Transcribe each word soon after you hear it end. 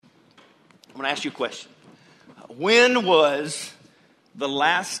going to ask you a question. When was the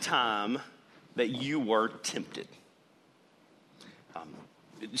last time that you were tempted?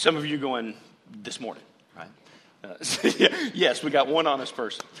 Some of you are going, this morning, right? Yes, we got one honest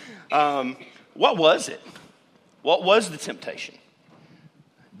person. What was it? What was the temptation?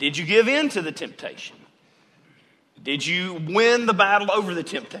 Did you give in to the temptation? Did you win the battle over the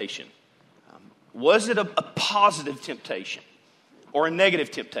temptation? Was it a positive temptation or a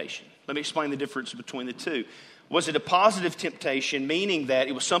negative temptation? Let me explain the difference between the two. Was it a positive temptation, meaning that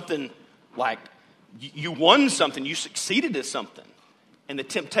it was something like you won something, you succeeded at something, and the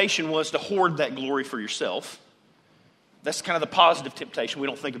temptation was to hoard that glory for yourself? That's kind of the positive temptation. We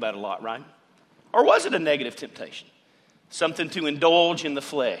don't think about it a lot, right? Or was it a negative temptation? Something to indulge in the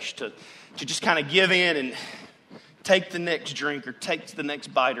flesh, to just kind of give in and take the next drink or take the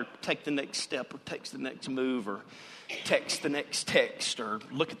next bite or take the next step or take the next move or text the next text or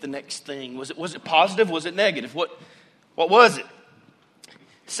look at the next thing. Was it positive? Was it negative? What was it?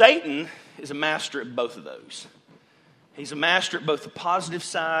 Satan is a master at both of those. He's a master at both the positive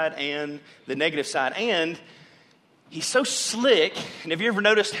side and the negative side. And he's so slick. And have you ever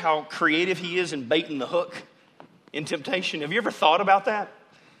noticed how creative he is in baiting the hook in temptation? Have you ever thought about that?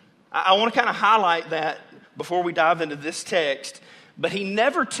 I want to kind of highlight that before we dive into this text. But he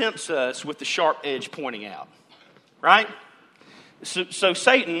never tempts us with the sharp edge pointing out. Right? So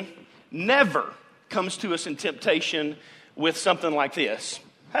Satan never comes to us in temptation with something like this.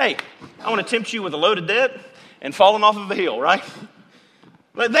 Hey, I want to tempt you with a load of debt and falling off of a hill, right?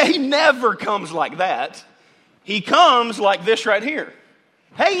 But he never comes like that. He comes like this right here.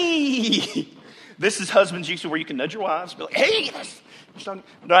 Hey, this is husbands usually where you can nudge your wives. Be like, hey,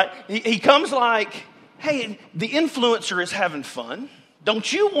 right? He comes like, hey, the influencer is having fun.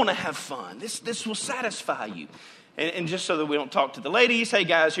 Don't you want to have fun? This will satisfy you. And just so that we don't talk to the ladies, hey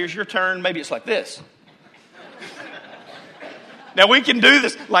guys, here's your turn. Maybe it's like this. Now we can do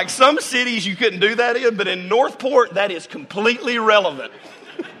this. Like some cities you couldn't do that in, but in Northport that is completely relevant.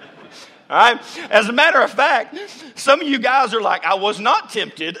 All right? As a matter of fact, some of you guys are like, I was not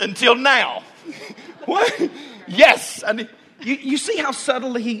tempted until now. What? Yes. I mean, you see how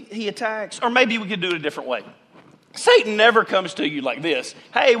subtly he attacks? Or maybe we could do it a different way. Satan never comes to you like this.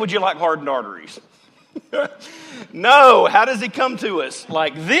 Hey, would you like hardened arteries? No. How does he come to us?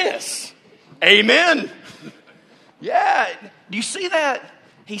 Like this. Amen. Yeah. Do you see that?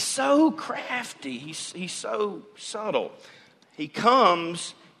 He's so crafty. He's so subtle. He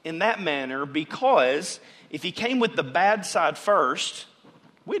comes in that manner because if he came with the bad side first,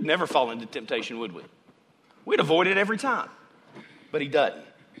 we'd never fall into temptation, would we? We'd avoid it every time. But he doesn't.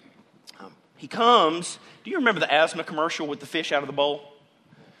 He comes. Do you remember the asthma commercial with the fish out of the bowl?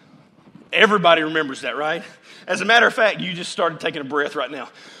 Everybody remembers that, right? As a matter of fact, you just started taking a breath right now.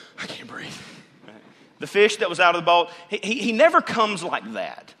 I can't breathe. The fish that was out of the bowl, he never comes like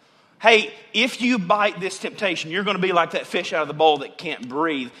that. Hey, if you bite this temptation, you're going to be like that fish out of the bowl that can't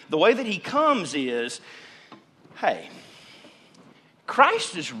breathe. The way that he comes is, hey,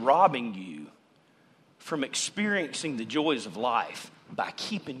 Christ is robbing you from experiencing the joys of life by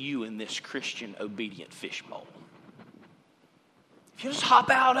keeping you in this Christian obedient fishbowl. If you just hop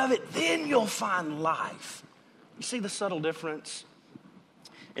out of it, then you'll find life. You see the subtle difference?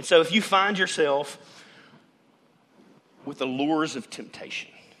 And so if you find yourself with the lures of temptation,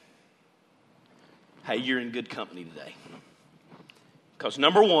 hey, you're in good company today. Because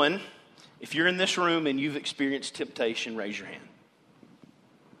number one, if you're in this room and you've experienced temptation, raise your hand.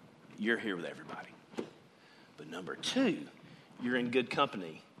 You're here with everybody. But number two, you're in good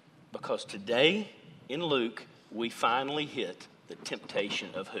company because today in Luke, we finally hit the temptation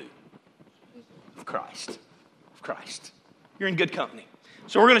of who? Of Christ. Of Christ. You're in good company.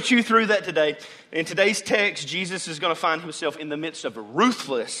 So we're going to chew through that today. In today's text, Jesus is going to find himself in the midst of a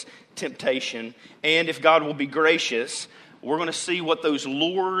ruthless temptation. And if God will be gracious, we're going to see what those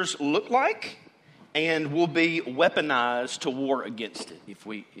lures look like. And will be weaponized to war against it if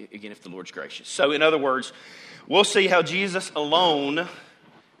the Lord's gracious. So in other words, we'll see how Jesus alone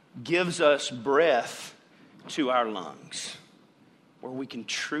gives us breath to our lungs, where we can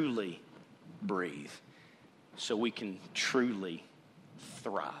truly breathe, so we can truly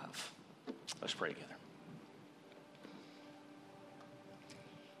thrive. Let's pray together.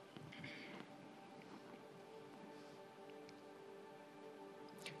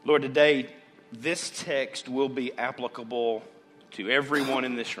 Lord, today, this text will be applicable to everyone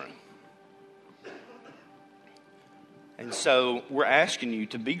in this room. And so we're asking you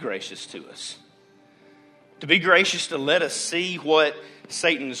to be gracious to us. To be gracious to let us see what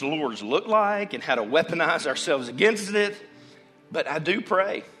Satan's lures look like and how to weaponize ourselves against it. But I do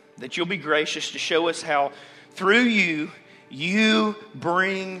pray that you'll be gracious to show us how through you, you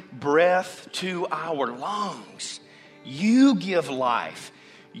bring breath to our lungs. You give life.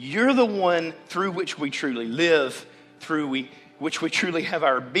 You're the one through which we truly live, which we truly have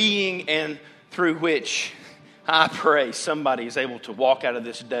our being, and through which I pray somebody is able to walk out of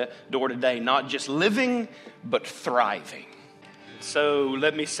this door today, not just living, but thriving. So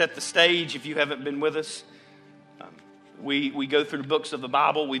let me set the stage if you haven't been with us. We go through the books of the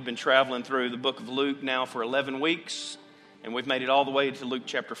Bible. We've been traveling through the book of Luke now for 11 weeks, and we've made it all the way to Luke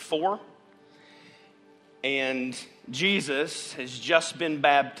chapter 4. And Jesus has just been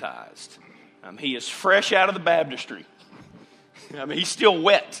baptized. He is fresh out of the baptistry. He's still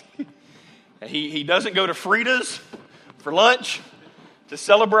wet. He doesn't go to Frida's for lunch to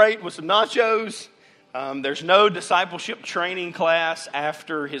celebrate with some nachos. There's no discipleship training class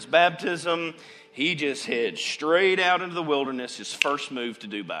after his baptism. He just heads straight out into the wilderness, his first move to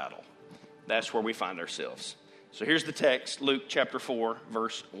do battle. That's where we find ourselves. So here's the text, Luke chapter 4,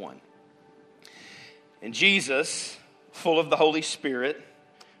 verse 1. And Jesus, full of the Holy Spirit,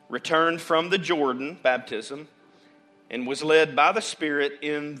 returned from the Jordan, baptism, and was led by the Spirit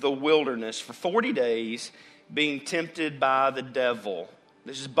in the wilderness for 40 days, being tempted by the devil.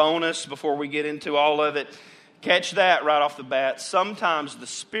 This is bonus before we get into all of it. Catch that right off the bat. Sometimes the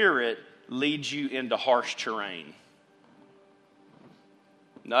Spirit leads you into harsh terrain.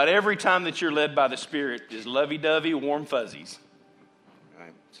 Not every time that you're led by the Spirit is lovey-dovey, warm fuzzies. All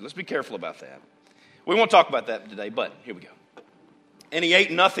right, so let's be careful about that. We won't talk about that today, but here we go. And he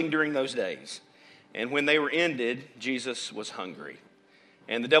ate nothing during those days. And when they were ended, Jesus was hungry.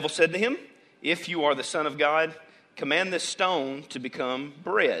 And the devil said to him, "If you are the Son of God, command this stone to become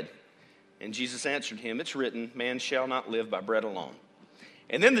bread." And Jesus answered him, "It's written, man shall not live by bread alone."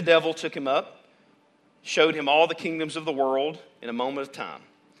 And then the devil took him up, showed him all the kingdoms of the world in a moment of time.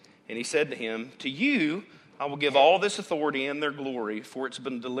 And he said to him, "To you I will give all this authority and their glory, for it's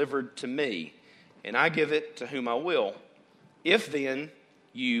been delivered to me, and I give it to whom I will. If then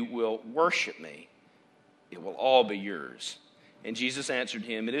you will worship me, it will all be yours." And Jesus answered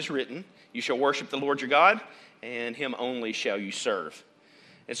him, "It is written, you shall worship the Lord your God, and him only shall you serve."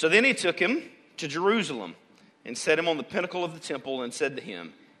 And so then he took him to Jerusalem and set him on the pinnacle of the temple and said to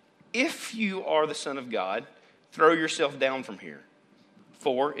him, "If you are the Son of God, throw yourself down from here.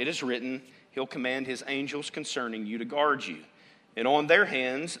 For it is written, he'll command his angels concerning you to guard you. And on their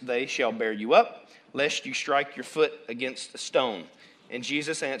hands they shall bear you up, lest you strike your foot against a stone." And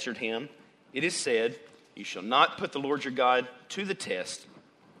Jesus answered him, "It is said, you shall not put the Lord your God to the test."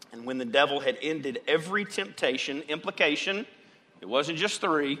 And when the devil had ended every temptation, implication, it wasn't just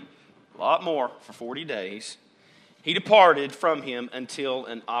 3, a lot more, for 40 days, he departed from him until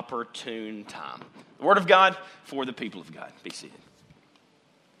an opportune time. The word of God for the people of God. Be seated.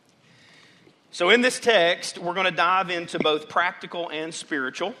 So in this text, we're going to dive into both practical and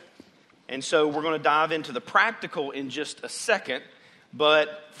spiritual. And so we're going to dive into the practical in just a second.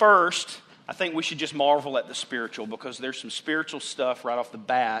 But first, I think we should just marvel at the spiritual, because there's some spiritual stuff right off the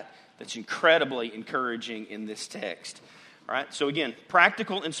bat that's incredibly encouraging in this text. All right, so again,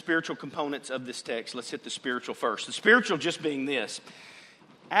 practical and spiritual components of this text. Let's hit the spiritual first. The spiritual just being this.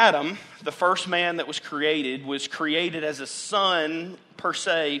 Adam, the first man that was created as a son per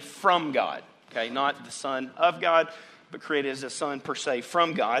se from God. Okay, not the son of God, but created as a son per se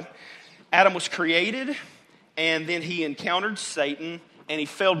from God. Adam was created, and then he encountered Satan, and he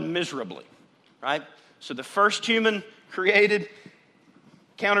failed miserably. Right? So the first human created,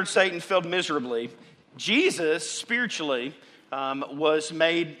 encountered Satan, failed miserably. Jesus, spiritually, was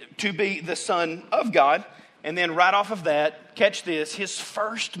made to be the Son of God. And then right off of that, catch this, his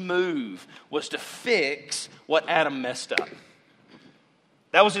first move was to fix what Adam messed up.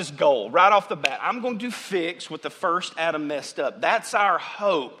 That was his goal, right off the bat. I'm going to fix what the first Adam messed up. That's our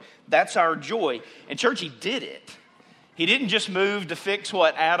hope. That's our joy. And church, he did it. He didn't just move to fix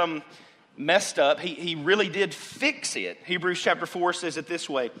what Adam messed up. He really did fix it. Hebrews chapter 4 says it this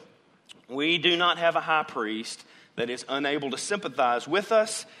way: "We do not have a high priest that is unable to sympathize with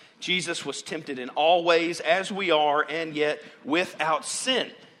us. Jesus was tempted in all ways as we are, and yet without sin."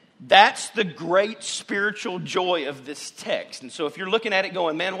 That's the great spiritual joy of this text. And so if you're looking at it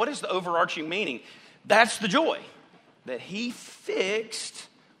going, man, what is the overarching meaning? That's the joy. That he fixed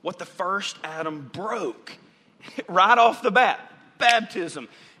what the first Adam broke. Right off the bat. Baptism.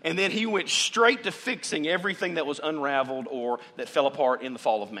 And then he went straight to fixing everything that was unraveled or that fell apart in the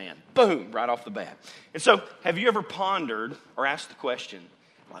fall of man. Boom, right off the bat. And so, have you ever pondered or asked the question,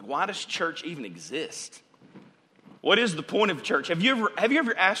 like, why does church even exist? What is the point of church? Have you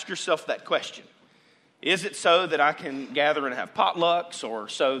ever asked yourself that question? Is it so that I can gather and have potlucks, or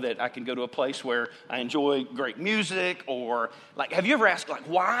so that I can go to a place where I enjoy great music? Or, like, have you ever asked, like,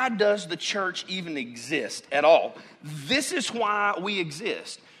 why does the church even exist at all? This is why we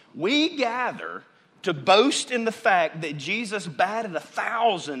exist. We gather to boast in the fact that Jesus batted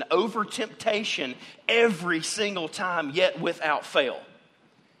 1,000 over temptation every single time, yet without fail.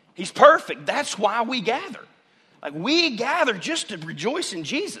 He's perfect. That's why we gather. Like, we gather just to rejoice in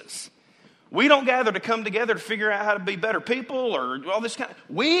Jesus. We don't gather to come together to figure out how to be better people or all this kind of.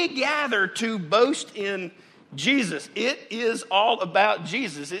 We gather to boast in Jesus. It is all about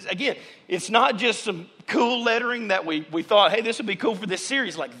Jesus. It's not just some cool lettering that we thought, hey, this would be cool for this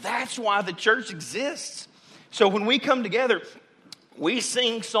series. Like, that's why the church exists. So when we come together, we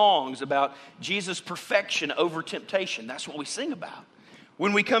sing songs about Jesus' perfection over temptation. That's what we sing about.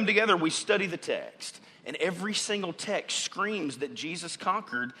 When we come together, we study the text. And every single text screams that Jesus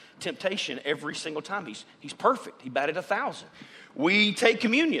conquered temptation every single time. He's perfect. He batted 1,000. We take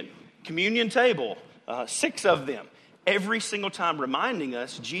communion table, 6 of them. Every single time reminding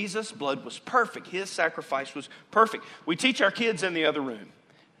us Jesus' blood was perfect. His sacrifice was perfect. We teach our kids in the other room.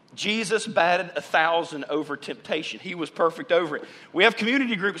 Jesus batted 1,000 over temptation. He was perfect over it. We have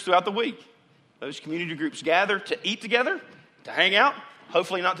community groups throughout the week. Those community groups gather to eat together, to hang out,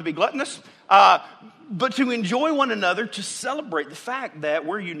 hopefully not to be gluttonous, but to enjoy one another, to celebrate the fact that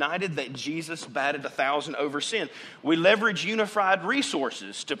we're united, that Jesus batted 1,000 over sin. We leverage unified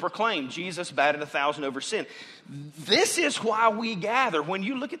resources to proclaim Jesus batted 1,000 over sin. This is why we gather. When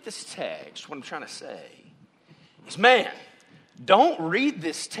you look at this text, what I'm trying to say is, man, don't read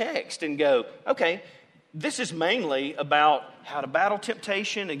this text and go, okay, this is mainly about how to battle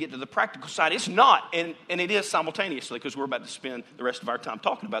temptation and get to the practical side. It's not, and it is simultaneously, because we're about to spend the rest of our time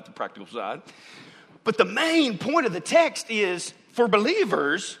talking about the practical side. But the main point of the text is, for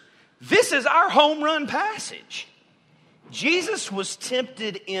believers, this is our home run passage. Jesus was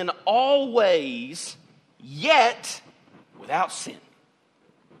tempted in all ways, yet without sin.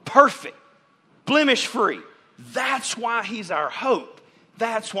 Perfect, blemish-free. That's why he's our hope.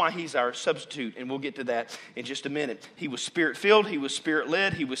 That's why he's our substitute, and we'll get to that in just a minute. He was Spirit-filled, he was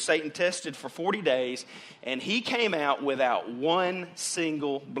Spirit-led, he was Satan-tested for 40 days, and he came out without one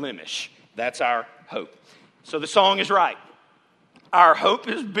single blemish. That's our hope. So the song is right. Our hope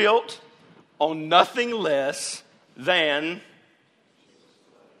is built on nothing less than...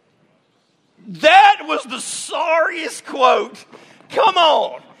 That was the sorriest quote. Come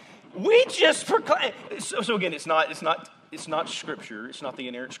on. We just proclaim... So again, it's not Scripture. It's not the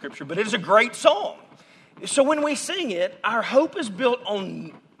inerrant Scripture, but it is a great song. So when we sing it, our hope is built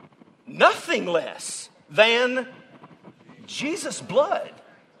on nothing less than Jesus' blood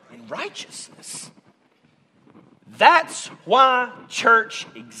and righteousness. That's why church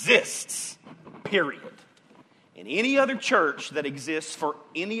exists, period. And any other church that exists for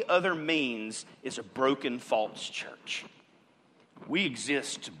any other means is a broken, false church. We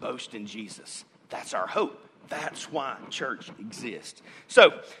exist to boast in Jesus. That's our hope. That's why church exists.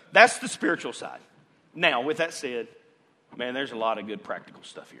 So, that's the spiritual side. Now, with that said, man, there's a lot of good practical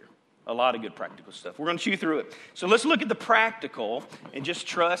stuff here. A lot of good practical stuff. We're going to chew through it. So let's look at the practical and just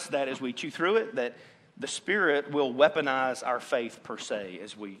trust that as we chew through it, that the Spirit will weaponize our faith per se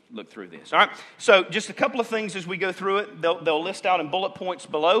as we look through this. All right, so just a couple of things as we go through it. They'll list out in bullet points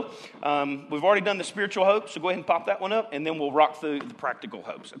below. We've already done the spiritual hope, so go ahead and pop that one up, and then we'll rock through the practical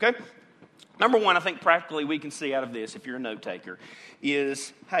hopes, okay? Number one, I think practically we can see out of this, if you're a note taker,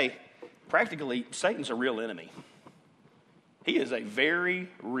 is, hey, practically, Satan's a real enemy. He is a very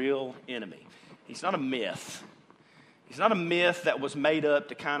real enemy. He's not a myth. He's not a myth that was made up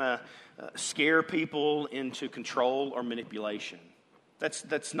to kind of scare people into control or manipulation.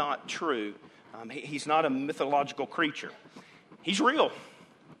 That's not true. He's not a mythological creature. He's real.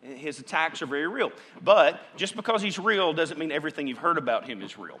 His attacks are very real. But just because he's real doesn't mean everything you've heard about him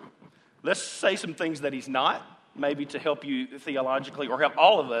is real. Let's say some things that he's not, maybe to help you theologically or help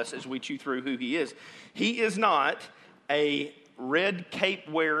all of us as we chew through who he is. He is not a red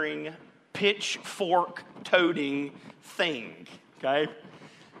cape-wearing, pitchfork-toting thing, okay?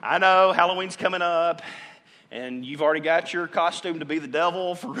 I know Halloween's coming up, and you've already got your costume to be the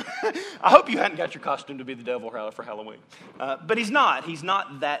devil. I hope you hadn't got your costume to be the devil for Halloween. But he's not. He's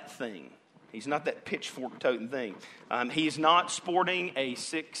not that thing. He's not that pitchfork-toting thing. He's not sporting a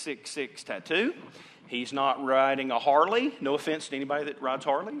 666 tattoo. He's not riding a Harley. No offense to anybody that rides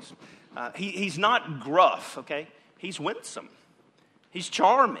Harleys. He's not gruff, okay? He's winsome. He's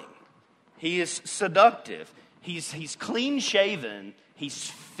charming. He is seductive. He's clean-shaven. He's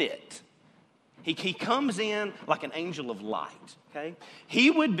fit. He comes in like an angel of light, okay?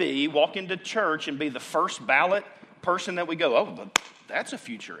 He would walk into church and be the first ballot person that we go, oh, but that's a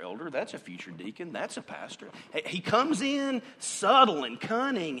future elder, that's a future deacon, that's a pastor. He comes in subtle and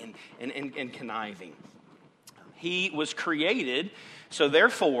cunning and conniving. He was created, so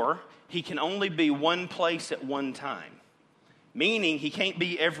therefore, he can only be one place at one time, meaning he can't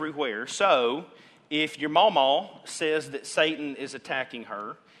be everywhere. So if your mama says that Satan is attacking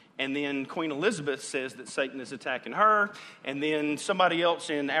her, and then Queen Elizabeth says that Satan is attacking her, and then somebody else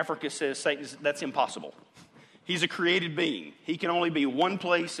in Africa says Satan is, that's impossible. He's a created being. He can only be one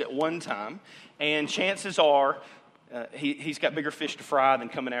place at one time, and chances are he's got bigger fish to fry than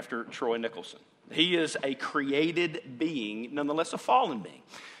coming after Troy Nicholson. He is a created being, nonetheless a fallen being.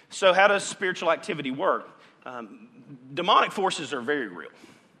 So how does spiritual activity work? Demonic forces are very real.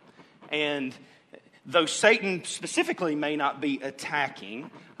 And though Satan specifically may not be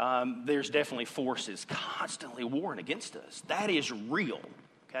attacking, there's definitely forces constantly warring against us. That is real,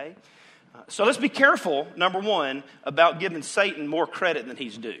 okay? So let's be careful, number one, about giving Satan more credit than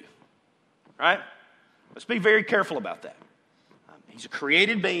he's due, right? Let's be very careful about that. He's a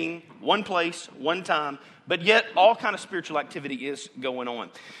created being, one place, one time, but yet all kind of spiritual activity is going on.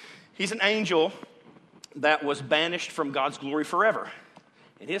 He's an angel that was banished from God's glory forever.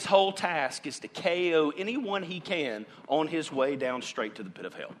 And his whole task is to KO anyone he can on his way down straight to the pit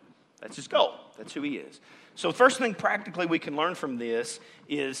of hell. That's his goal. That's who he is. So the first thing practically we can learn from this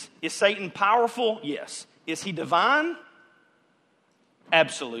is Satan powerful? Yes. Is he divine?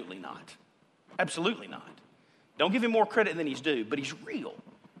 Absolutely not. Absolutely not. Don't give him more credit than he's due, but he's real.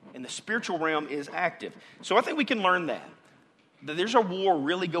 And the spiritual realm is active. So I think we can learn that there's a war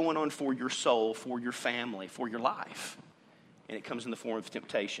really going on for your soul, for your family, for your life. And it comes in the form of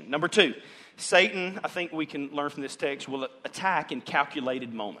temptation. Number two, Satan, I think we can learn from this text, will attack in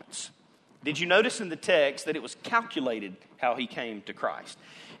calculated moments. Did you notice in the text that it was calculated how he came to Christ?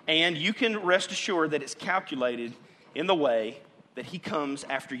 And you can rest assured that it's calculated in the way that he comes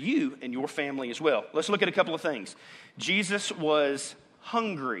after you and your family as well. Let's look at a couple of things. Jesus was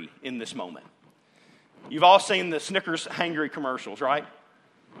hungry in this moment. You've all seen the Snickers hangry commercials, right?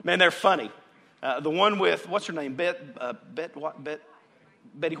 Man, they're funny. The one with, what's her name? Betty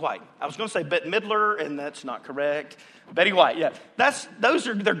White. I was going to say Bette Midler, and that's not correct. Betty White, yeah.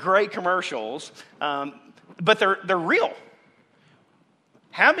 They're great commercials, but they're real.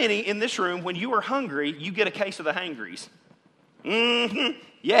 How many in this room, when you are hungry, you get a case of the hangries? Mm-hmm.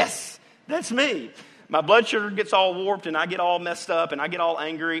 Yes, that's me. My blood sugar gets all warped, and I get all messed up, and I get all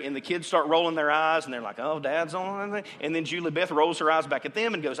angry, and the kids start rolling their eyes, and they're like, oh, Dad's on. And then Julie Beth rolls her eyes back at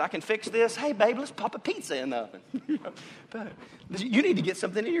them and goes, I can fix this. Hey, babe, let's pop a pizza in the oven. But you need to get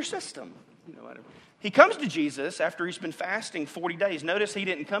something in your system. Whatever. He comes to Jesus after he's been fasting 40 days. Notice he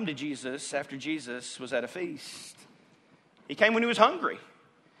didn't come to Jesus after Jesus was at a feast. He came when he was hungry.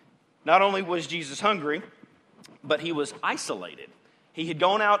 Not only was Jesus hungry, but he was isolated. He had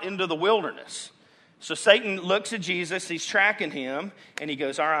gone out into the wilderness. So Satan looks at Jesus, he's tracking him, and he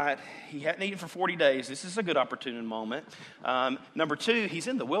goes, all right, he hadn't eaten for 40 days. This is a good opportune moment. Number two, he's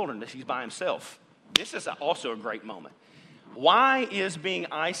in the wilderness. He's by himself. This is also a great moment. Why is being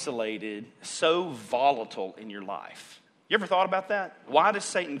isolated so volatile in your life? You ever thought about that? Why does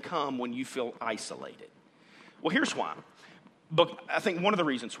Satan come when you feel isolated? Well, here's why. But I think one of the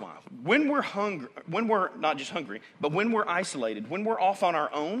reasons why. When we're hungry, when we're not just hungry, but when we're isolated, when we're off on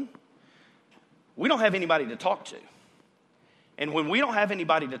our own, we don't have anybody to talk to. And when we don't have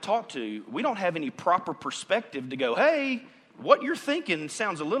anybody to talk to, we don't have any proper perspective to go, hey, what you're thinking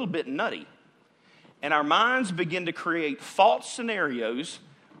sounds a little bit nutty. And our minds begin to create false scenarios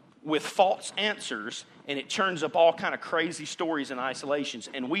with false answers, and it turns up all kind of crazy stories and isolations,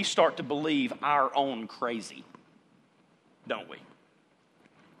 and we start to believe our own crazy, don't we?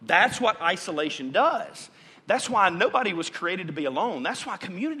 That's what isolation does. That's why nobody was created to be alone. That's why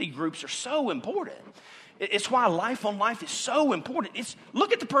community groups are so important. It's why life on life is so important.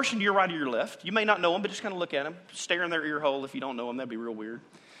 Look at the person to your right or your left. You may not know them, but just kind of look at them. Stare in their ear hole if you don't know them. That'd be real weird.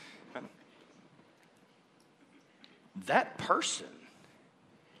 That person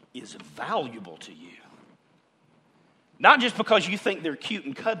is valuable to you. Not just because you think they're cute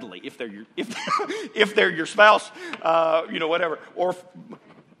and cuddly, if they're your spouse, whatever, or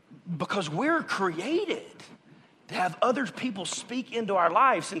because we're created to have other people speak into our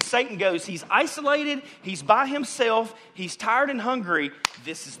lives. And Satan goes, he's isolated, he's by himself, he's tired and hungry.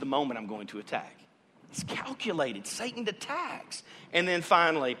 This is the moment I'm going to attack. It's calculated. Satan attacks. And then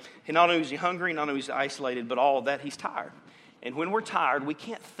finally, not only is he hungry, not only is he isolated, but all of that, he's tired. And when we're tired, we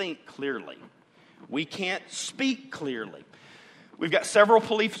can't think clearly. We can't speak clearly. We've got several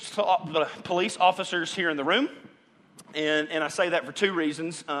police officers here in the room. And I say that for two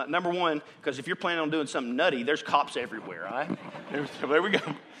reasons. Number one, because if you're planning on doing something nutty, there's cops everywhere, all right? There we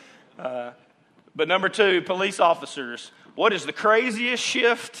go. But number two, police officers, what is the craziest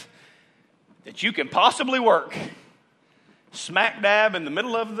shift that you can possibly work? Smack dab in the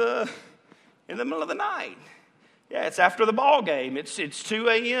middle of the night. Yeah, it's after the ball game. It's 2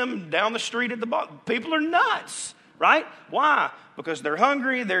 a.m. down the street at the ball. People are nuts, right? Why? Because they're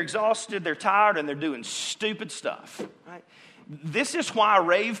hungry, they're exhausted, they're tired, and they're doing stupid stuff, right? This is why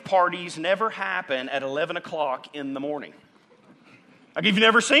rave parties never happen at 11 o'clock in the morning. Like, if you've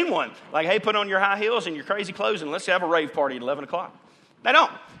never seen one, like, hey, put on your high heels and your crazy clothes and let's have a rave party at 11 o'clock. They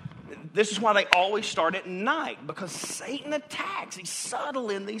don't. This is why they always start at night, because Satan attacks. He's subtle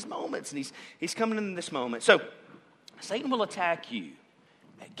in these moments, and he's coming in this moment. So Satan will attack you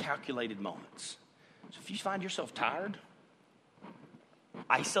at calculated moments. So if you find yourself tired,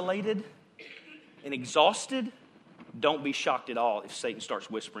 isolated, and exhausted, don't be shocked at all if Satan starts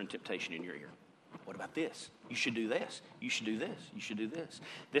whispering temptation in your ear. What about this? You should do this. You should do this. You should do this.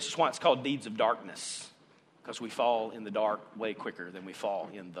 This is why it's called deeds of darkness, because we fall in the dark way quicker than we fall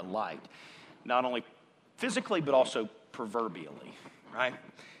in the light. Not only physically, but also proverbially, right?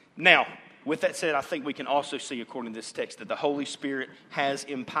 Now, with that said, I think we can also see, according to this text, that the Holy Spirit has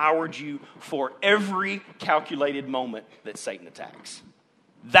empowered you for every calculated moment that Satan attacks.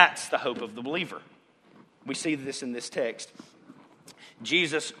 That's the hope of the believer. We see this in this text.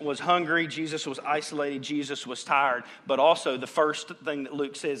 Jesus was hungry, Jesus was isolated, Jesus was tired, but also the first thing that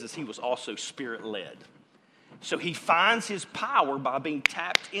Luke says is he was also Spirit-led. So he finds his power by being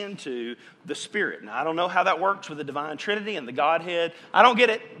tapped into the Spirit. Now, I don't know how that works with the Divine Trinity and the Godhead. I don't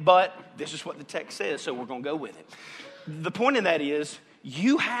get it, but this is what the text says, so we're going to go with it. The point in that is,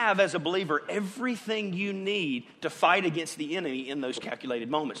 you have, as a believer, everything you need to fight against the enemy in those calculated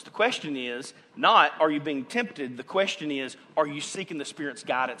moments. The question is not, are you being tempted? The question is, are you seeking the Spirit's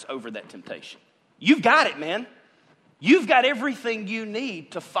guidance over that temptation? You've got it, man. You've got everything you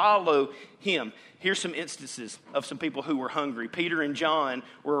need to follow him. Here's some instances of some people who were hungry. Peter and John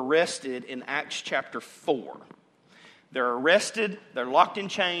were arrested in Acts chapter 4. They're arrested, they're locked in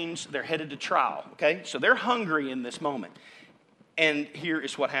chains, they're headed to trial, okay? So they're hungry in this moment. And here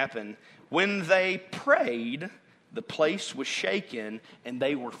is what happened. When they prayed, the place was shaken, and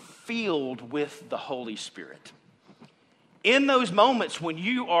they were filled with the Holy Spirit. In those moments when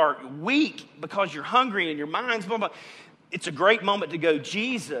you are weak because you're hungry and your mind's blah, blah, it's a great moment to go,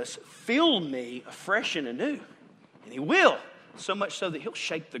 Jesus, fill me afresh and anew. And he will, so much so that he'll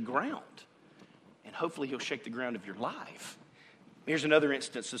shake the ground. And hopefully he'll shake the ground of your life. Here's another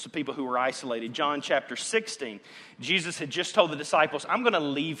instance of some people who were isolated. John chapter 16. Jesus had just told the disciples, I'm going to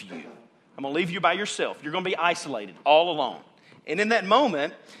leave you. I'm going to leave you by yourself. You're going to be isolated, all alone. And in that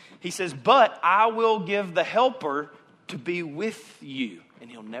moment, he says, but I will give the helper to be with you, and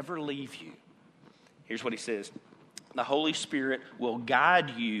he'll never leave you. Here's what he says. The Holy Spirit will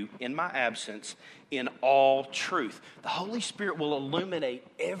guide you in my absence in all truth. The Holy Spirit will illuminate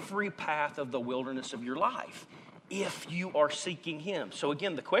every path of the wilderness of your life if you are seeking him. So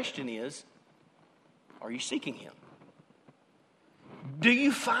again, the question is, are you seeking him? Do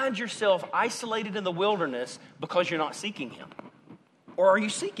you find yourself isolated in the wilderness because you're not seeking him? Or are you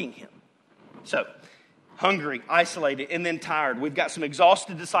seeking him? So, hungry, isolated, and then tired. We've got some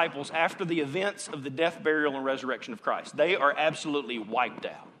exhausted disciples after the events of the death, burial, and resurrection of Christ. They are absolutely wiped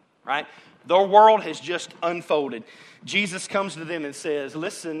out, right? Their world has just unfolded. Jesus comes to them and says,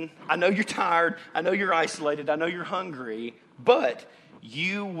 listen, I know you're tired, I know you're isolated, I know you're hungry, but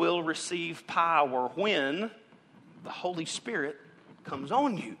you will receive power when the Holy Spirit comes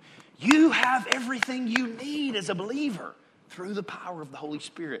on you. You have everything you need as a believer through the power of the Holy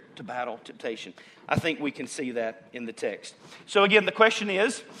Spirit to battle temptation. I think we can see that in the text. So again, the question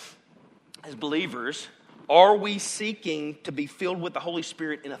is, as believers, are we seeking to be filled with the Holy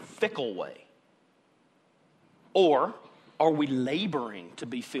Spirit in a fickle way? Or are we laboring to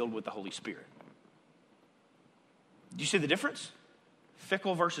be filled with the Holy Spirit? Do you see the difference?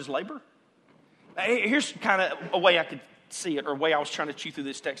 Fickle versus labor? Here's kind of a way I could see it, or a way I was trying to chew through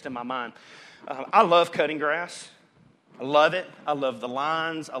this text in my mind. I love cutting grass. I love it. I love the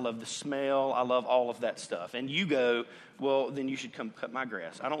lines. I love the smell. I love all of that stuff. And you go, well, then you should come cut my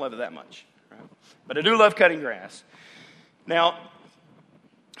grass. I don't love it that much, right? But I do love cutting grass. Now,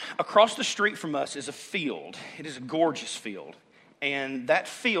 across the street from us is a field. It is a gorgeous field. And that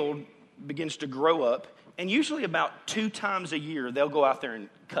field begins to grow up. And usually about 2 times a year, they'll go out there and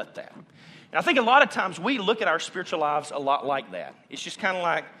cut that. And I think a lot of times we look at our spiritual lives a lot like that. It's just kind of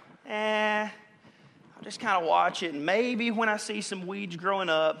like, I just kind of watch it. And maybe when I see some weeds growing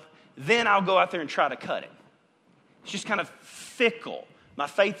up, then I'll go out there and try to cut it. It's just kind of fickle. My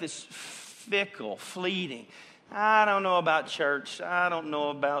faith is fickle, fleeting. I don't know about church. I don't know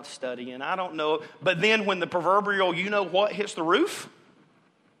about studying. I don't know. But then when the proverbial you know what hits the roof,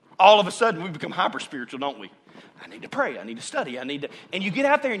 all of a sudden we become hyper spiritual, don't we? I need to pray. I need to study. I need to. And you get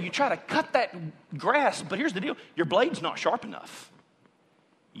out there and you try to cut that grass. But here's the deal. Your blade's not sharp enough.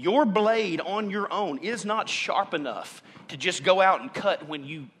 Your blade on your own is not sharp enough to just go out and cut when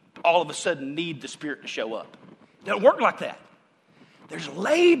you all of a sudden need the Spirit to show up. It doesn't work like that. There's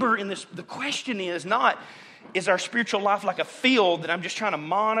labor in this. The question is not, is our spiritual life like a field that I'm just trying to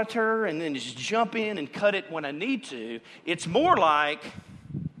monitor and then just jump in and cut it when I need to? It's more like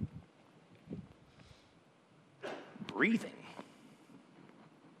breathing.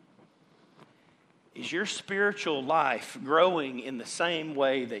 Is your spiritual life growing in the same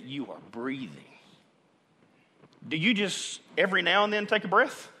way that you are breathing? Do you just every now and then take a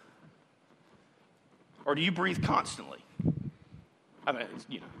breath? Or do you breathe constantly? I mean,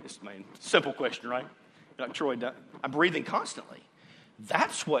 it's a simple question, right? Like Troy, I'm breathing constantly.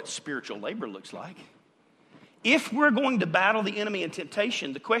 That's what spiritual labor looks like. If we're going to battle the enemy and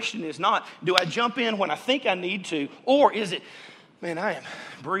temptation, the question is not, do I jump in when I think I need to, or is it, man, I am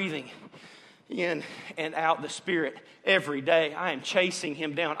breathing in and out the Spirit every day. I am chasing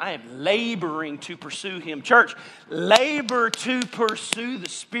Him down. I am laboring to pursue Him. Church, labor to pursue the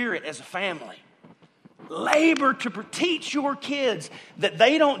Spirit as a family. Labor to teach your kids that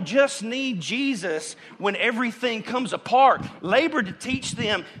they don't just need Jesus when everything comes apart. Labor to teach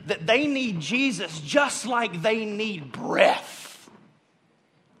them that they need Jesus just like they need breath.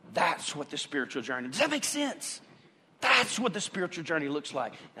 That's what the spiritual journey, does that make sense? That's what the spiritual journey looks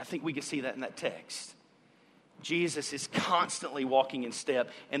like. I think we can see that in that text. Jesus is constantly walking in step,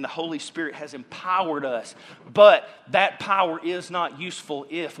 and the Holy Spirit has empowered us. But that power is not useful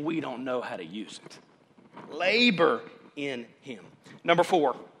if we don't know how to use it. Labor in Him. Number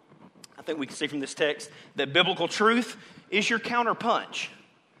 4, I think we can see from this text that biblical truth is your counterpunch.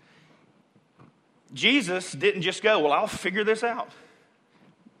 Jesus didn't just go, well, I'll figure this out.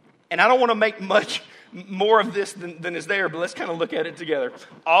 And I don't want to make much more of this than is there, but let's kind of look at it together.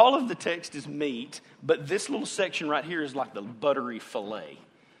 All of the text is meat, but this little section right here is like the buttery filet.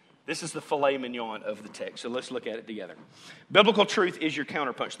 This is the filet mignon of the text, so let's look at it together. Biblical truth is your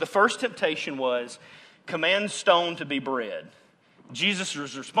counterpunch. The first temptation was, command stone to be bread. Jesus'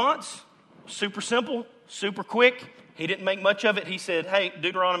 response, super simple, super quick. He didn't make much of it. He said, hey,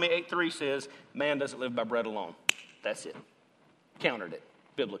 Deuteronomy 8:3 says, man doesn't live by bread alone. That's it. Countered it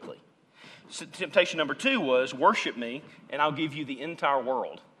biblically. So temptation number 2 was, worship me and I'll give you the entire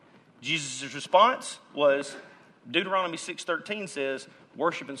world. Jesus' response was, Deuteronomy 6:13 says,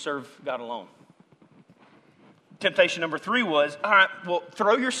 worship and serve God alone. Temptation number 3 was, all right, well,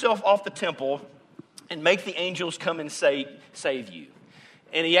 throw yourself off the temple and make the angels come and save you.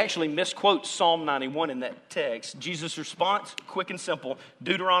 And he actually misquotes Psalm 91 in that text. Jesus' response, quick and simple,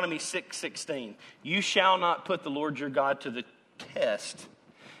 Deuteronomy 6:16. You shall not put the Lord your God to the test.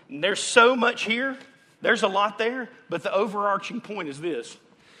 And there's so much here. There's a lot there. But the overarching point is this.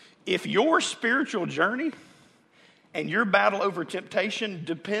 If your spiritual journey and your battle over temptation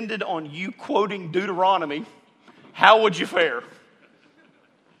depended on you quoting Deuteronomy, how would you fare?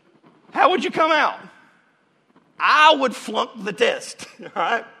 How would you come out? I would flunk the test, all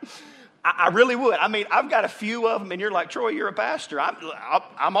right? I really would. I mean, I've got a few of them, and you're like, Troy, you're a pastor.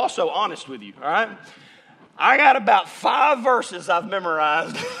 I'm also honest with you, all right? I got about 5 verses I've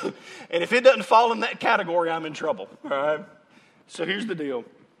memorized, and if it doesn't fall in that category, I'm in trouble, all right? So here's the deal.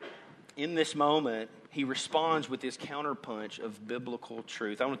 In this moment, he responds with this counterpunch of biblical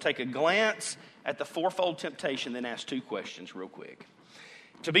truth. I want to take a glance at the fourfold temptation, then ask 2 questions real quick.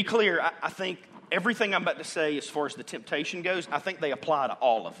 To be clear, I think everything I'm about to say as far as the temptation goes, I think they apply to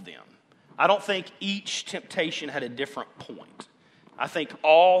all of them. I don't think each temptation had a different point. I think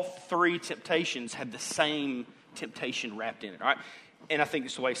all 3 temptations had the same temptation wrapped in it, all right? And I think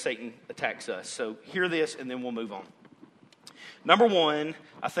it's the way Satan attacks us. So hear this, and then we'll move on. Number 1,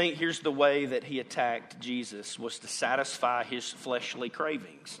 I think here's the way that he attacked Jesus, was to satisfy his fleshly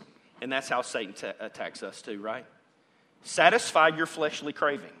cravings. And that's how Satan attacks us too, right? Satisfy your fleshly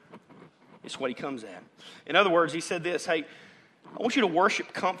craving. It's what he comes at. In other words, he said this, hey, I want you to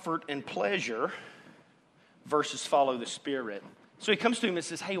worship comfort and pleasure versus follow the Spirit. So he comes to him and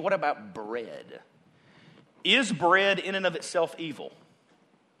says, hey, what about bread? Is bread in and of itself evil?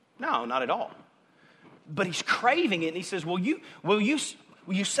 No, not at all. But he's craving it, and he says, will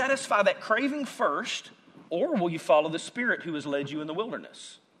you satisfy that craving first, or will you follow the Spirit who has led you in the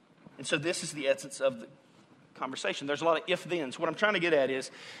wilderness? And so this is the essence of the conversation. There's a lot of if-thens. What I'm trying to get at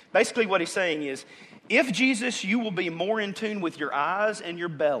is, basically what he's saying is, if Jesus, you will be more in tune with your eyes and your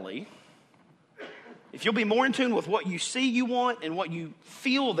belly, if you'll be more in tune with what you see you want and what you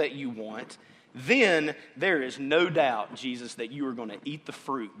feel that you want, then there is no doubt, Jesus, that you are going to eat the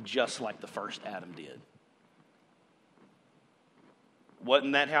fruit just like the first Adam did.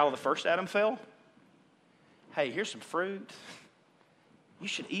 Wasn't that how the first Adam fell? Hey, here's some fruit. You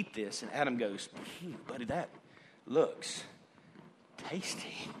should eat this. And Adam goes, buddy, that looks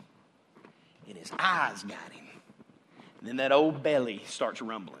tasty. And his eyes got him. And then that old belly starts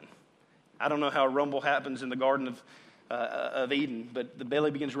rumbling. I don't know how a rumble happens in the Garden of Eden, but the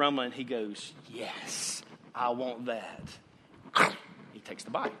belly begins rumbling. And he goes, yes, I want that. He takes the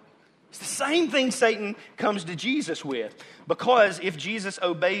bite. It's the same thing Satan comes to Jesus with. Because if Jesus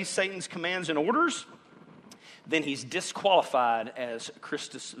obeys Satan's commands and orders, then he's disqualified as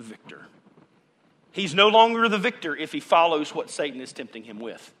Christus Victor. He's no longer the victor if he follows what Satan is tempting him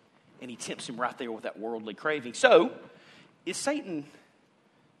with. And he tempts him right there with that worldly craving. So, is Satan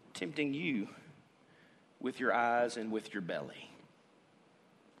tempting you with your eyes and with your belly?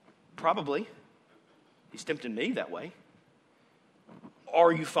 Probably. He's tempting me that way.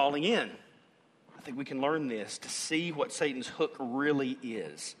 Are you falling in? I think we can learn this to see what Satan's hook really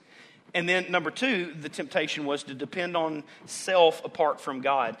is. And then number two, the temptation was to depend on self apart from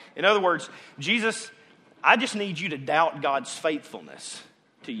God. In other words, Jesus, I just need you to doubt God's faithfulness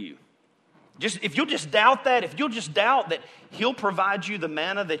to you. If you'll just doubt that, if you'll just doubt that he'll provide you the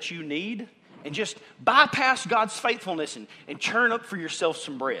manna that you need, and just bypass God's faithfulness and churn up for yourself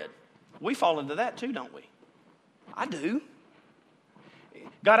some bread. We fall into that too, don't we? I do.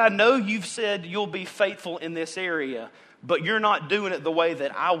 God, I know you've said you'll be faithful in this area, but you're not doing it the way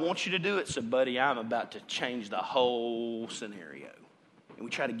that I want you to do it. So, buddy, I'm about to change the whole scenario. And we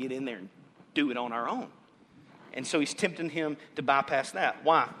try to get in there and do it on our own. And so he's tempting him to bypass that.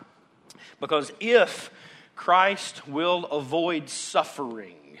 Why? Because if Christ will avoid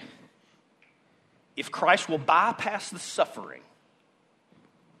suffering, if Christ will bypass the suffering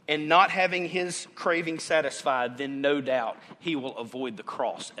and not having his craving satisfied, then no doubt he will avoid the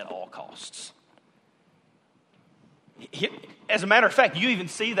cross at all costs. As a matter of fact, you even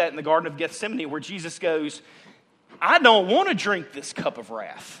see that in the Garden of Gethsemane where Jesus goes, I don't want to drink this cup of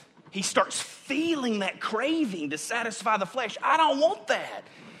wrath. He starts feeling that craving to satisfy the flesh. I don't want that.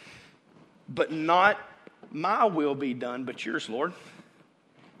 But not my will be done, but yours, Lord.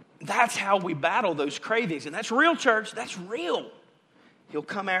 That's how we battle those cravings. And that's real, church. That's real. He'll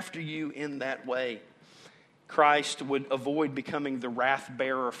come after you in that way. Christ would avoid becoming the wrath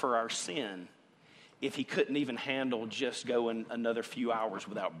bearer for our sin if he couldn't even handle just going another few hours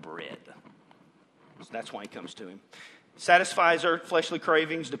without bread. So that's why he comes to him. Satisfies our fleshly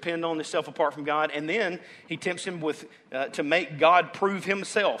cravings, depend on the self apart from God, and then he tempts him with to make God prove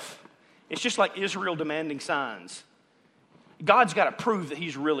himself. It's just like Israel demanding signs. God's got to prove that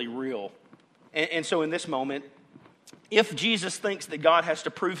he's really real. And so in this moment, if Jesus thinks that God has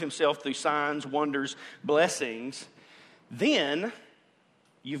to prove himself through signs, wonders, blessings, then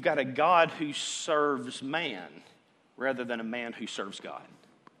you've got a God who serves man rather than a man who serves God.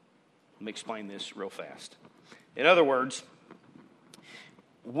 Let me explain this real fast. In other words,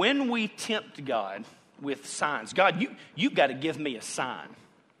 when we tempt God with signs, God, you've got to give me a sign.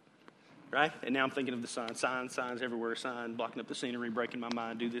 Right? And now I'm thinking of the sign. Signs everywhere. Sign, blocking up the scenery, breaking my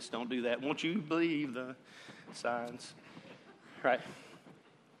mind. Do this, don't do that. Won't you believe the signs? Right?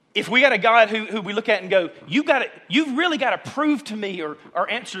 If we got a God who we look at and go, you've really got to prove to me or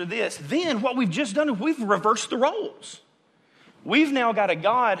answer this, then what we've just done is we've reversed the roles. We've now got a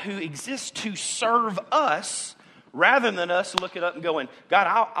God who exists to serve us rather than us looking up and going,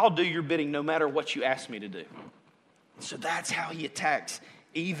 God, I'll do your bidding no matter what you ask me to do. So that's how he attacks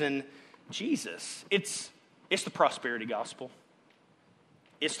even Jesus. It's the prosperity gospel.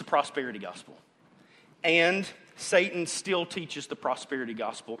 It's the prosperity gospel. And Satan still teaches the prosperity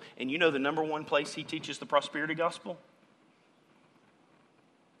gospel. And you know the number one place he teaches the prosperity gospel?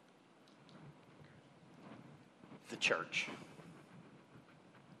 The church.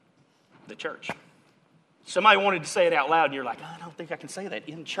 The church. Somebody wanted to say it out loud and you're like, I don't think I can say that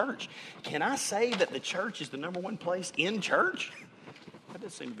in church. Can I say that the church is the number one place in church? That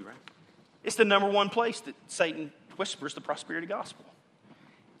doesn't seem to be right. It's the number one place that Satan whispers the prosperity gospel.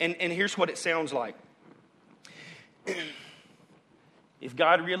 And here's what it sounds like. If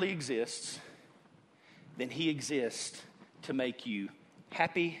God really exists, then he exists to make you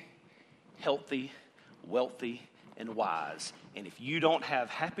happy, healthy, wealthy, and wise. And if you don't have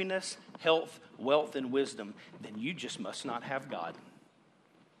happiness, health, wealth, and wisdom, then you just must not have God.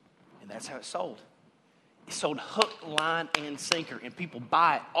 That's how it's sold. It's sold hook, line, and sinker, and people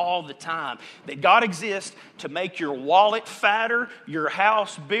buy it all the time. That God exists to make your wallet fatter, your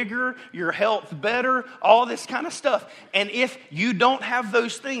house bigger, your health better, all this kind of stuff. And if you don't have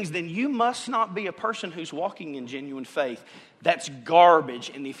those things, then you must not be a person who's walking in genuine faith. That's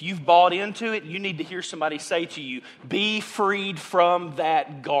garbage. And if you've bought into it, you need to hear somebody say to you, be freed from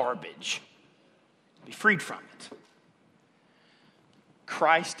that garbage. Be freed from it.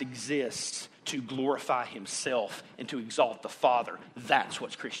 Christ exists to glorify himself and to exalt the Father. That's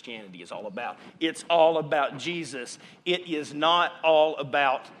what Christianity is all about. It's all about Jesus. It is not all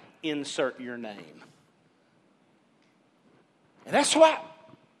about insert your name. And that's why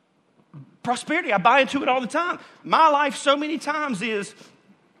prosperity, I buy into it all the time. My life so many times is,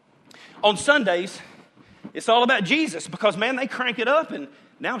 on Sundays, it's all about Jesus because, man, they crank it up and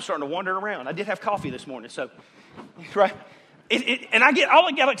now I'm starting to wander around. I did have coffee this morning, so, right? And I get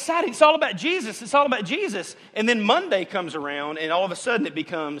excited. It's all about Jesus. It's all about Jesus. And then Monday comes around, and all of a sudden it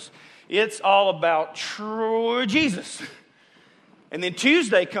becomes, it's all about Jesus. And then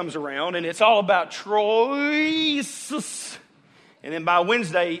Tuesday comes around, and it's all about Troy. And then by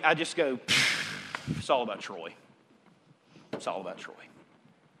Wednesday, I just go, it's all about Troy. It's all about Troy.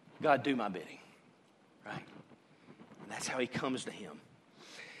 God, do my bidding. Right? And that's how he comes to him.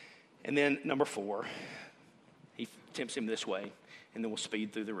 And then number 4, he tempts him this way, and then we'll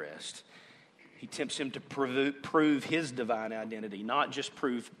speed through the rest. He tempts him to prove his divine identity, not just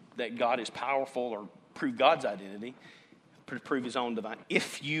prove that God is powerful or prove God's identity, but prove his own divine.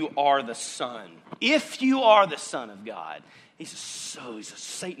 If you are the Son of God.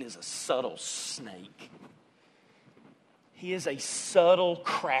 Satan is a subtle snake. He is a subtle,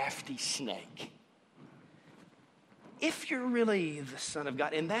 crafty snake. If you're really the Son of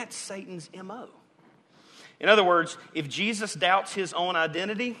God, and that's Satan's MO. In other words, if Jesus doubts his own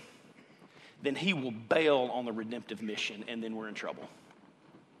identity, then he will bail on the redemptive mission, and then we're in trouble.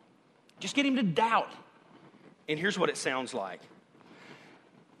 Just get him to doubt. And here's what it sounds like.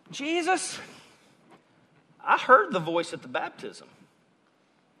 Jesus, I heard the voice at the baptism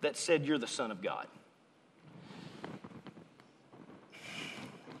that said you're the Son of God.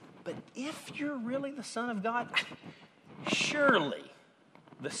 But if you're really the Son of God, surely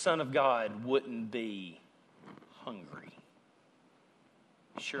the Son of God wouldn't be hungry.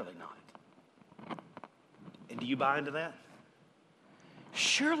 Surely not. And do you buy into that?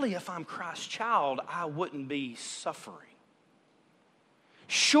 Surely if I'm Christ's child, I wouldn't be suffering.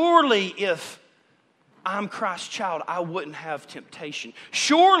 Surely if I'm Christ's child, I wouldn't have temptation.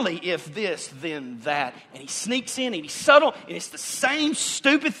 Surely if this, then that. And he sneaks in and he's subtle, and it's the same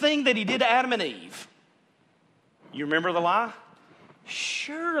stupid thing that he did to Adam and Eve. You remember the lie?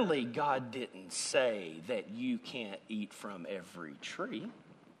 Surely God didn't say that you can't eat from every tree.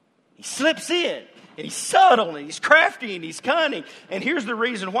 He slips in, and he's subtle, and he's crafty, and he's cunning. And here's the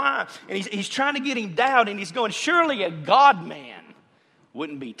reason why. And he's trying to get him down, and he's going, surely a God-man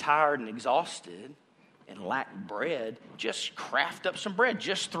wouldn't be tired and exhausted and lack bread. Just craft up some bread.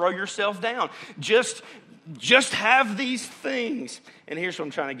 Just throw yourself down. Just have these things. And here's what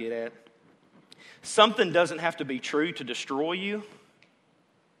I'm trying to get at. Something doesn't have to be true to destroy you.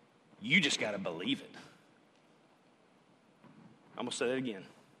 You just got to believe it. I'm going to say that again.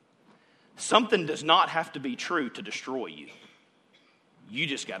 Something does not have to be true to destroy you. You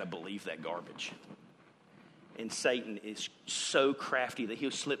just got to believe that garbage. And Satan is so crafty that he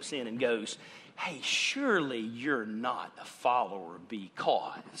slips in and goes, hey, surely you're not a follower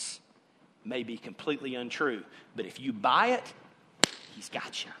because may be completely untrue. But if you buy it, he's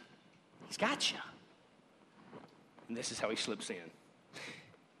got you. He's got you. And this is how he slips in.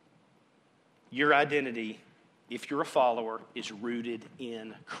 Your identity, if you're a follower, is rooted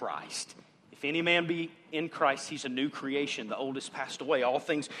in Christ. If any man be in Christ, he's a new creation. The old has passed away. All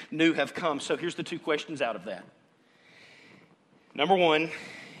things new have come. So here's the 2 questions out of that. Number 1,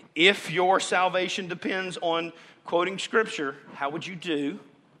 if your salvation depends on quoting Scripture, how would you do?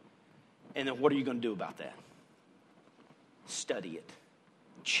 And then what are you going to do about that? Study it.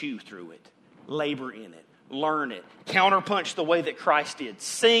 Chew through it. Labor in it. Learn it. Counterpunch the way that Christ did.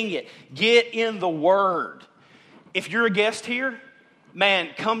 Sing it. Get in the Word. If you're a guest here, man,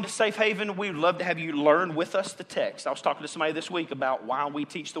 come to Safe Haven. We'd love to have you learn with us the text. I was talking to somebody this week about why we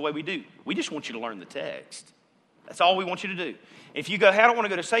teach the way we do. We just want you to learn the text. That's all we want you to do. If you go, hey, I don't want to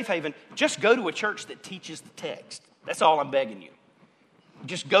go to Safe Haven, just go to a church that teaches the text. That's all I'm begging you.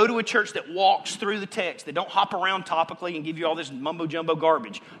 Just go to a church that walks through the text, that don't hop around topically and give you all this mumbo-jumbo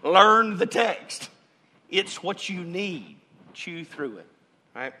garbage. Learn the text. It's what you need. Chew through it.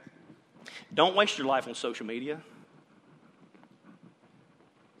 All right? Don't waste your life on social media.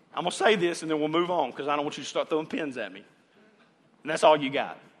 I'm going to say this and then we'll move on because I don't want you to start throwing pins at me. And that's all you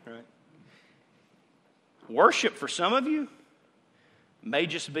got, right? Worship for some of you may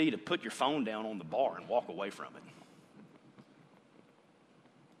just be to put your phone down on the bar and walk away from it.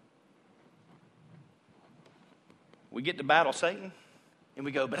 We get to battle Satan and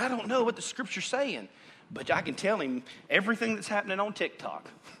we go, but I don't know what the scripture's saying. But I can tell him everything that's happening on TikTok.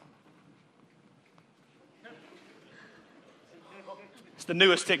 It's the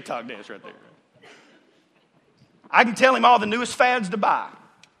newest TikTok dance right there. I can tell him all the newest fads to buy.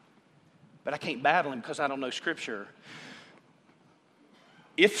 But I can't battle him because I don't know scripture.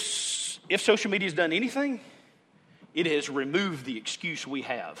 If social media has done anything, it has removed the excuse we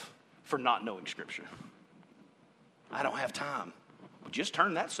have for not knowing scripture. I don't have time. Well, just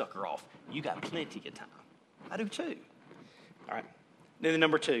turn that sucker off. You got plenty of time. I do too. All right. Then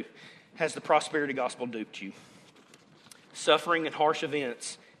number 2, has the prosperity gospel duped you? Suffering and harsh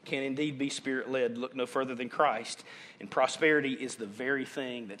events can indeed be spirit-led. Look no further than Christ. And prosperity is the very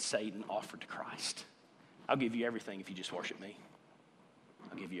thing that Satan offered to Christ. I'll give you everything if you just worship me.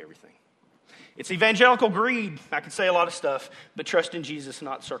 I'll give you everything. It's evangelical greed. I could say a lot of stuff, but trust in Jesus,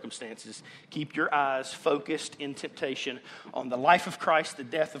 not circumstances. Keep your eyes focused in temptation on the life of Christ, the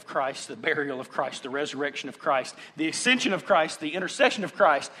death of Christ, the burial of Christ, the resurrection of Christ, the ascension of Christ, the intercession of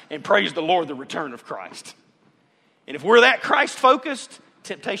Christ, and praise the Lord, the return of Christ. And if we're that Christ-focused,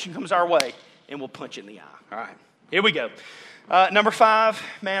 temptation comes our way, and we'll punch it in the eye. All right, here we go. Number 5,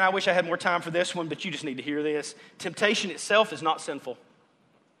 man, I wish I had more time for this one, but you just need to hear this. Temptation itself is not sinful.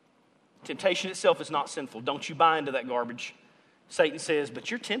 Temptation itself is not sinful. Don't you buy into that garbage. Satan says, but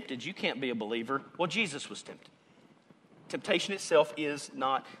you're tempted. You can't be a believer. Well, Jesus was tempted. Temptation itself is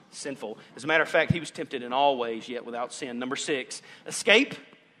not sinful. As a matter of fact, he was tempted in all ways, yet without sin. Number 6, escape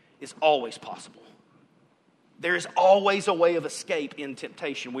is always possible. There is always a way of escape in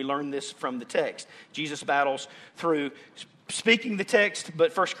temptation. We learn this from the text. Jesus battles through speaking the text,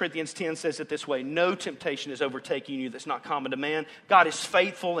 but 1 Corinthians 10 says it this way: no temptation is overtaking you that's not common to man. God is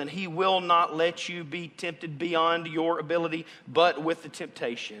faithful, and he will not let you be tempted beyond your ability, but with the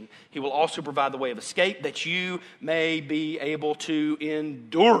temptation, he will also provide the way of escape that you may be able to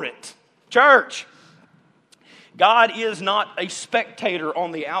endure it. Church, God is not a spectator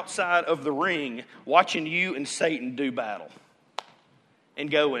on the outside of the ring watching you and Satan do battle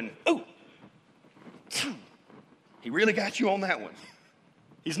and going, ooh, he really got you on that one.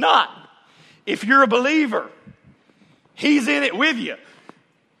 He's not. If you're a believer, he's in it with you.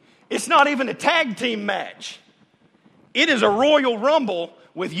 It's not even a tag team match. It is a Royal Rumble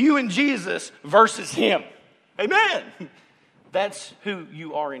with you and Jesus versus him. Amen. That's who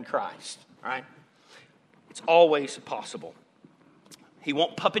you are in Christ, right? It's always possible. He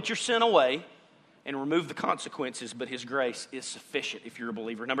won't puppet your sin away and remove the consequences, but his grace is sufficient if you're a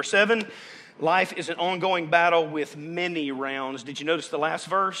believer. Number 7, life is an ongoing battle with many rounds. Did you notice the last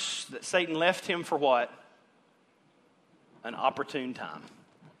verse? That Satan left him for what? An opportune time.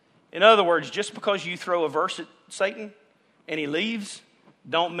 In other words, just because you throw a verse at Satan and he leaves,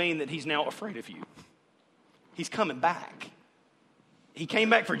 don't mean that he's now afraid of you. He's coming back. He came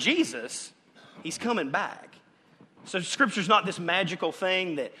back for Jesus. He's coming back. So Scripture's not this magical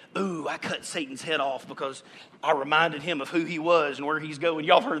thing that, ooh, I cut Satan's head off because I reminded him of who he was and where he's going.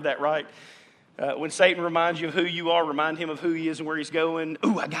 Y'all heard that, right? When Satan reminds you of who you are, remind him of who he is and where he's going.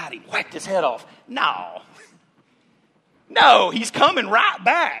 Ooh, I got him. Whacked his head off. No. No, he's coming right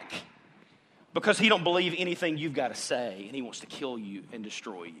back because he don't believe anything you've got to say, and he wants to kill you and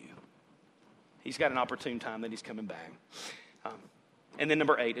destroy you. He's got an opportune time that he's coming back. And then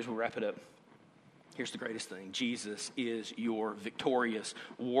number 8, as we wrap it up, here's the greatest thing. Jesus is your victorious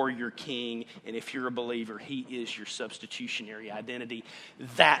warrior king. And if you're a believer, he is your substitutionary identity.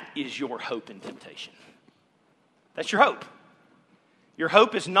 That is your hope in temptation. That's your hope. Your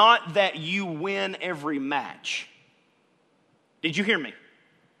hope is not that you win every match. Did you hear me?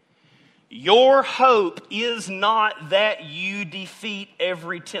 Your hope is not that you defeat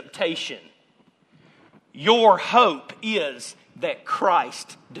every temptation. Your hope is that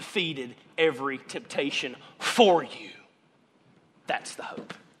Christ defeated every temptation for you. That's the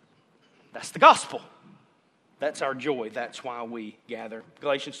hope. That's the gospel. That's our joy. That's why we gather.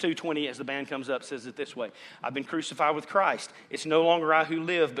 Galatians 2:20, as the band comes up, says it this way: I've been crucified with Christ. It's no longer I who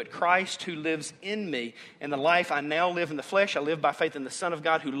live, but Christ who lives in me. And the life I now live in the flesh, I live by faith in the Son of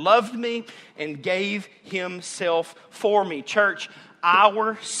God who loved me and gave himself for me. Church,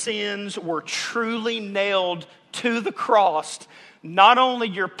 our sins were truly nailed to the cross Not only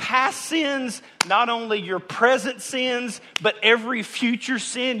your past sins, not only your present sins, but every future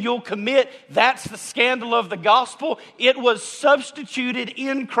sin you'll commit. That's the scandal of the gospel. It was substituted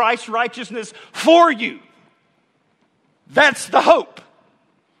in Christ's righteousness for you. That's the hope.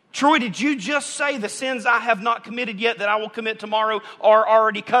 Troy, did you just say the sins I have not committed yet that I will commit tomorrow are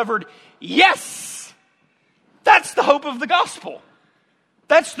already covered? Yes! That's the hope of the gospel.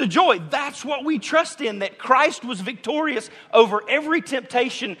 That's the joy. That's what we trust in, that Christ was victorious over every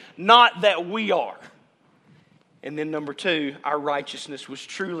temptation, not that we are. And then number 2, our righteousness was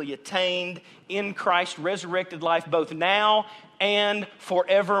truly attained in Christ's resurrected life, both now and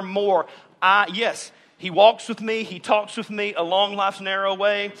forevermore. Yes, He walks with me, He talks with me along life's narrow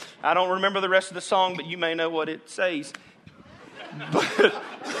way. I don't remember the rest of the song, but you may know what it says. But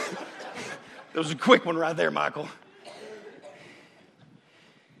that was a quick one right there, Michael.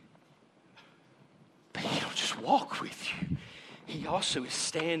 But He don't just walk with you. He also is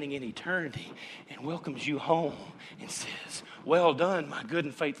standing in eternity and welcomes you home and says, well done, my good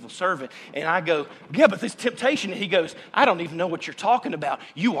and faithful servant. And I go, yeah, but this temptation. And He goes, I don't even know what you're talking about.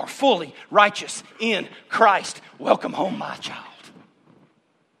 You are fully righteous in Christ. Welcome home, my child.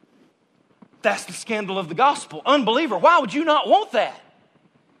 That's the scandal of the gospel. Unbeliever, why would you not want that?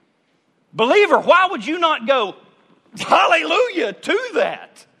 Believer, why would you not go, hallelujah, to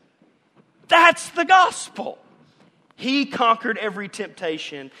that? That's the gospel. He conquered every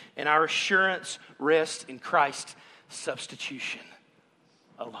temptation, and our assurance rests in Christ's substitution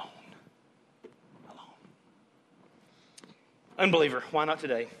alone. Unbeliever, why not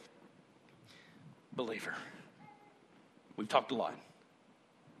today? Believer, we've talked a lot.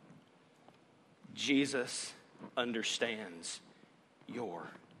 Jesus understands your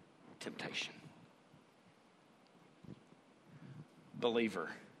temptation. Believer,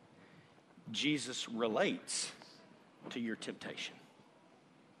 Jesus relates to your temptation.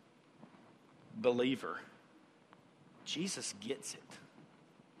 Believer, Jesus gets it.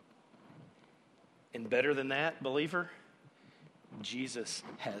 And better than that, believer, Jesus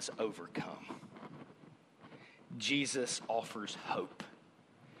has overcome. Jesus offers hope.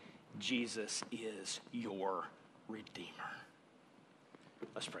 Jesus is your Redeemer.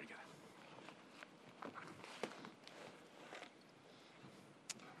 Let's pray together.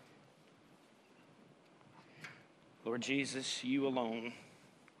 Lord Jesus, you alone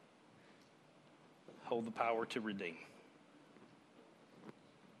hold the power to redeem.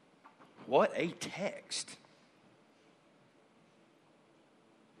 What a text.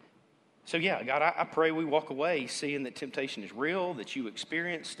 So yeah, God, I pray we walk away seeing that temptation is real, that you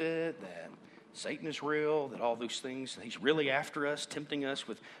experienced it, that Satan is real, that all those things, he's really after us, tempting us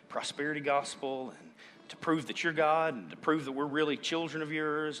with prosperity gospel, and to prove that you're God, and to prove that we're really children of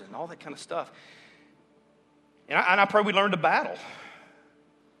yours, and all that kind of stuff. And I pray we learn to battle.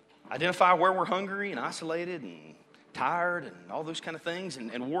 Identify where we're hungry and isolated and tired and all those kind of things,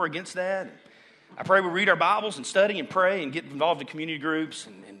 and war against that. And I pray we read our Bibles and study and pray and get involved in community groups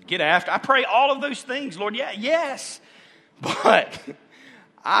and get after. I pray all of those things, Lord. Yeah, yes. But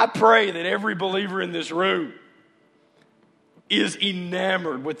I pray that every believer in this room is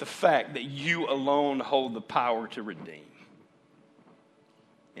enamored with the fact that you alone hold the power to redeem.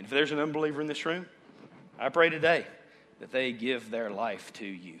 And if there's an unbeliever in this room, I pray today that they give their life to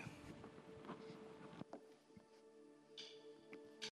you.